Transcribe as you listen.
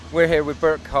We're here with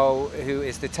Bert, who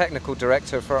is the technical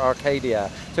director for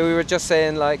Arcadia. So we were just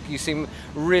saying, like, you seem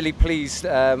really pleased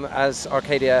as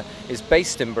Arcadia is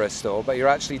based in Bristol, but you're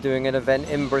actually doing an event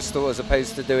in Bristol as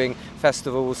opposed to doing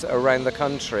festivals around the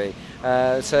country.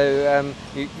 So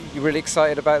you're really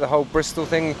excited about the whole Bristol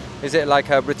thing? Is it like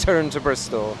a return to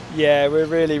Bristol? Yeah, we're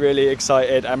really, really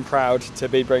excited and proud to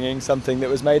be bringing something that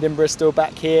was made in Bristol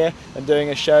back here and doing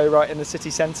a show right in the city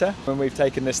centre. When we've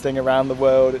taken this thing around the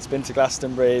world, it's been to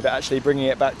Glastonbury, but actually bringing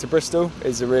it back to Bristol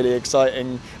is a really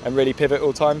exciting and really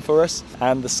pivotal time for us.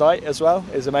 And the site as well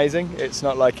is amazing. It's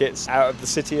not like it's out of the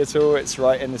city at all, it's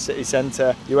right in the city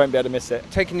centre. You won't be able to miss it.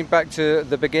 Taking you back to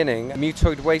the beginning,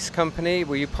 Mutoid Waste Company,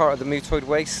 were you part of the Mutoid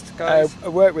Waste guys? I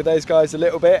worked with those guys a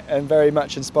little bit and very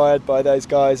much inspired by those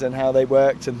guys and how they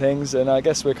worked and things, and I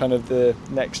guess we're kind of the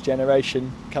next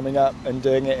generation coming up and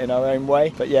doing it in our own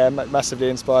way. But yeah, massively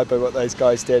inspired by what those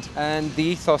guys did. And the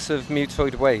ethos of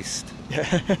Mutoid Waste?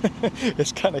 Yeah,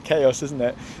 it's kind of chaos, isn't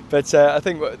it? But I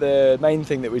think what the main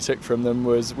thing that we took from them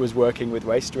was working with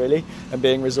waste, really, and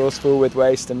being resourceful with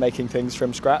waste and making things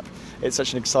from scrap. It's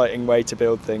such an exciting way to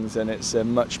build things, and it's a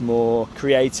much more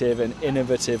creative and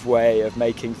innovative way of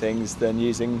making things than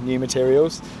using new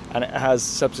materials, and it has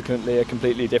subsequently a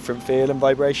completely different feel and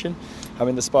vibration. I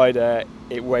mean, the Spider,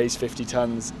 it weighs 50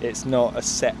 tons. It's not a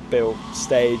set built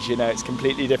stage, you know, it's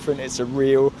completely different. It's a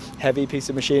real heavy piece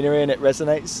of machinery and it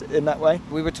resonates in that way.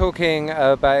 We were talking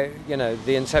about, you know,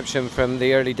 the inception from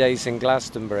the early days in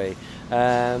Glastonbury.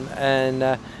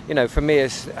 You know, for me,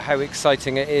 it's how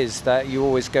exciting it is that you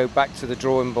always go back to the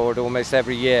drawing board almost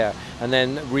every year and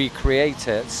then recreate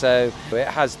it. So it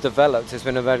has developed. It's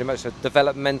been a very much a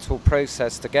developmental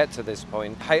process to get to this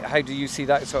point. How do you see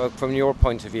that sort of from your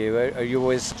point of view? Are you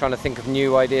always trying to think of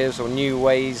new ideas or new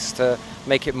ways to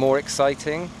make it more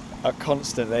exciting?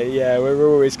 Constantly, yeah. We're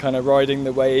always kind of riding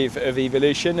the wave of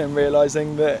evolution and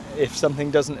realising that if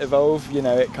something doesn't evolve, you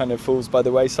know, it kind of falls by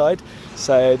the wayside.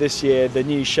 So this year, the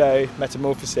new show,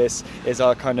 Metamorphosis, is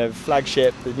our kind of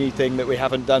flagship, the new thing that we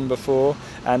haven't done before.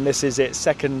 And this is its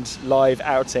second live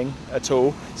outing at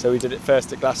all. So we did it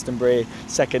first at Glastonbury,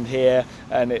 second here,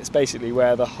 and it's basically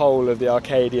where the whole of the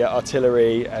Arcadia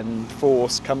artillery and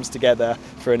force comes together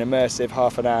for an immersive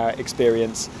half-an-hour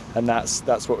experience. And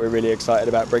that's what we're really excited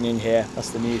about bringing here.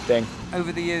 That's the new thing.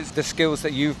 Over the years, the skills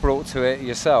that you've brought to it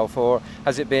yourself, or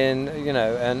has it been, you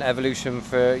know, an evolution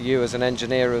for you as an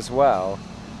engineer as well?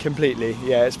 Completely,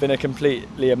 yeah. It's been a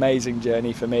completely amazing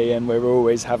journey for me, and we're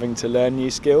always having to learn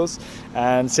new skills.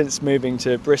 And since moving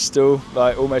to Bristol,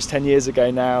 like almost 10 years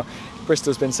ago now,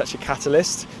 Bristol's been such a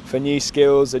catalyst for new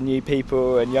skills and new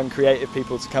people and young creative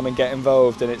people to come and get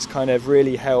involved, and it's kind of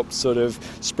really helped sort of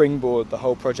springboard the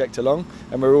whole project along,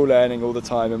 and we're all learning all the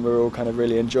time and we're all kind of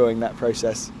really enjoying that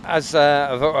process. As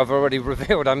I've already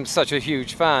revealed, I'm such a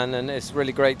huge fan, and it's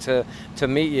really great to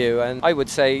meet you. And I would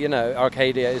say, you know,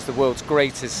 Arcadia is the world's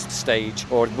greatest stage,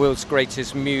 or world's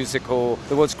greatest musical,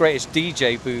 the world's greatest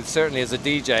DJ booth, certainly as a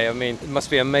DJ. I mean, it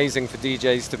must be amazing for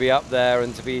DJs to be up there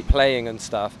and to be playing and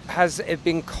stuff. Has it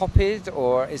been copied,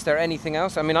 or is there anything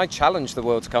else? I mean, I challenge the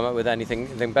world to come up with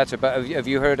anything better, but have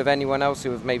you heard of anyone else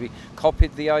who have maybe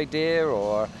copied the idea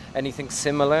or anything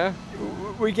similar?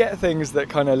 We get things that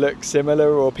kind of look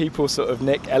similar, or people sort of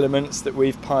nick elements that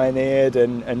we've pioneered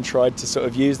and tried to sort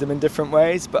of use them in different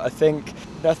ways, but I think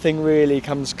nothing really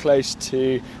comes close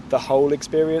to the whole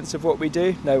experience of what we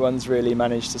do. No one's really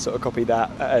managed to sort of copy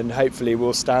that, and hopefully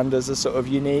we'll stand as a sort of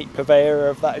unique purveyor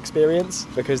of that experience,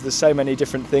 because there's so many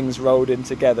different things rolled in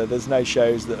together. There's no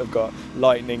shows that have got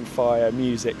lightning, fire,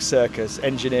 music, circus,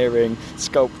 engineering,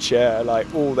 sculpture,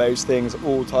 like all those things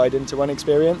all tied into one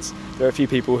experience. There are a few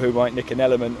people who might nick an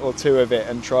element or two of it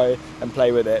and try and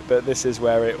play with it, but this is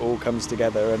where it all comes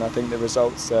together, and I think the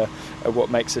results are what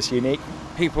makes us unique.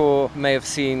 People may have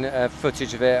seen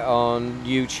footage of it on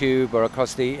YouTube or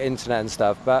across the internet and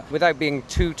stuff, but without being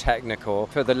too technical,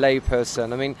 for the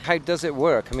layperson, I mean, how does it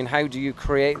work? I mean, how do you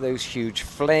create those huge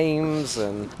flames?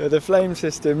 And the flame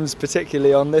systems,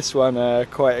 particularly on this one, are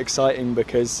quite exciting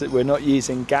because we're not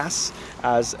using gas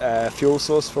as a fuel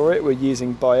source for it. We're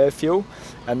using biofuel,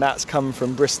 and that's come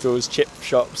from Bristol's chip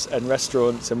shops and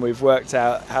restaurants, and we've worked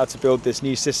out how to build this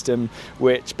new system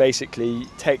which basically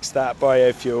takes that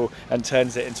biofuel and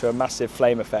turns it into a massive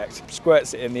flame effect,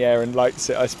 squirts it in the air and lights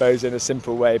it, I suppose, in a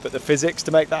simple way. But the physics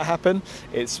to make that happen,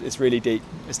 it's really deep.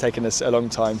 It's taken us a long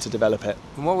time to develop it.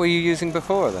 And what were you using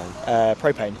before then?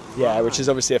 Propane, yeah, which is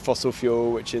obviously a fossil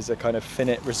fuel, which is a kind of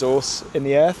finite resource in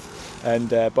the earth. And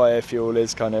biofuel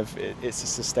is kind of, it's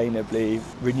a sustainably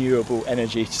renewable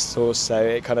energy source, so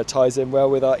it kind of ties in well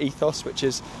with our ethos, which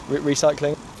is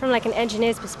recycling. From like an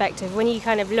engineer's perspective, when you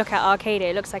kind of look at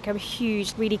Arcadia, it looks like a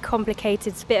huge, really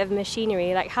complicated bit of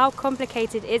machinery. Like, how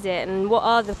complicated is it, and what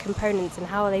are the components, and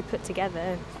how are they put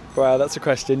together? Well, that's a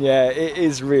question. Yeah, it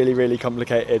is really, really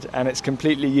complicated, and it's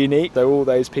completely unique. So all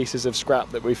those pieces of scrap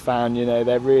that we've found,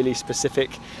 they're really specific,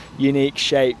 unique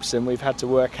shapes, and we've had to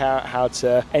work out how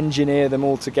to engineer them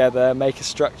all together, make a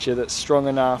structure that's strong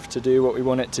enough to do what we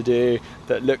want it to do,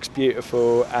 that looks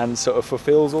beautiful and sort of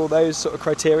fulfills all those sort of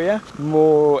criteria.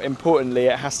 More importantly,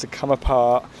 it has to come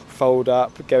apart, fold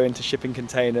up, go into shipping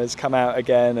containers, come out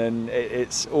again, and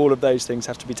it's all of those things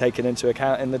have to be taken into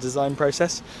account in the design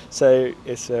process. So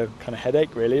it's a kind of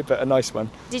headache really, but a nice one.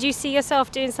 Did you see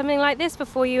yourself doing something like this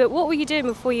before what were you doing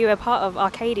before you were part of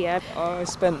Arcadia? I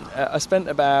spent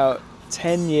about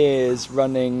 10 years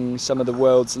running some of the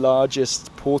world's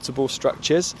largest portable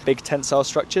structures, big tensile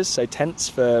structures, so tents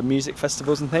for music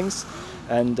festivals and things.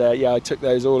 And I took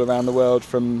those all around the world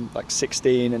from like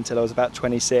 16 until I was about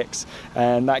 26,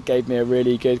 and that gave me a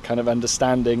really good kind of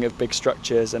understanding of big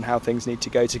structures and how things need to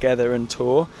go together and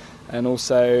tour. And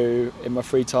also in my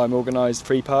free time organised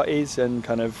free parties and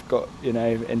kind of got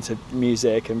into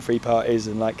music and free parties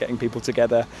and like getting people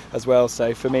together as well.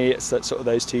 So for me it's sort of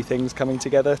those two things coming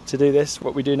together to do this,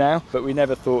 what we do now. But we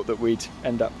never thought that we'd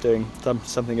end up doing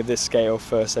something of this scale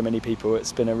for so many people.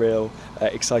 It's been a real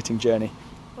exciting journey.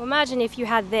 Well, imagine if you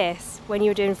had this when you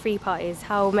were doing free parties,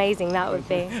 how amazing that would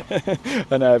be.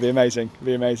 I know, it'd be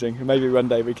amazing. Maybe one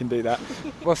day we can do that.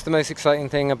 What's the most exciting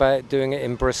thing about doing it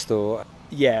in Bristol?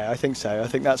 Yeah, I think so. I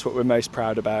think that's what we're most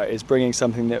proud about, is bringing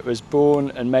something that was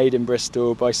born and made in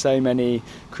Bristol by so many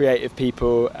creative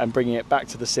people and bringing it back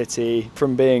to the city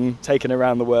from being taken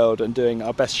around the world and doing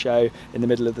our best show in the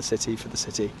middle of the city for the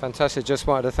city. Fantastic. Just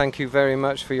wanted to thank you very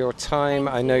much for your time.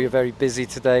 I know you're very busy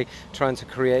today trying to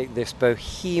create this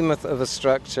behemoth of a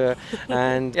structure.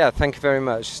 And yeah, thank you very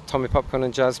much. Tommy Popcorn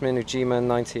and Jasmine, Ujima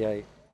 98.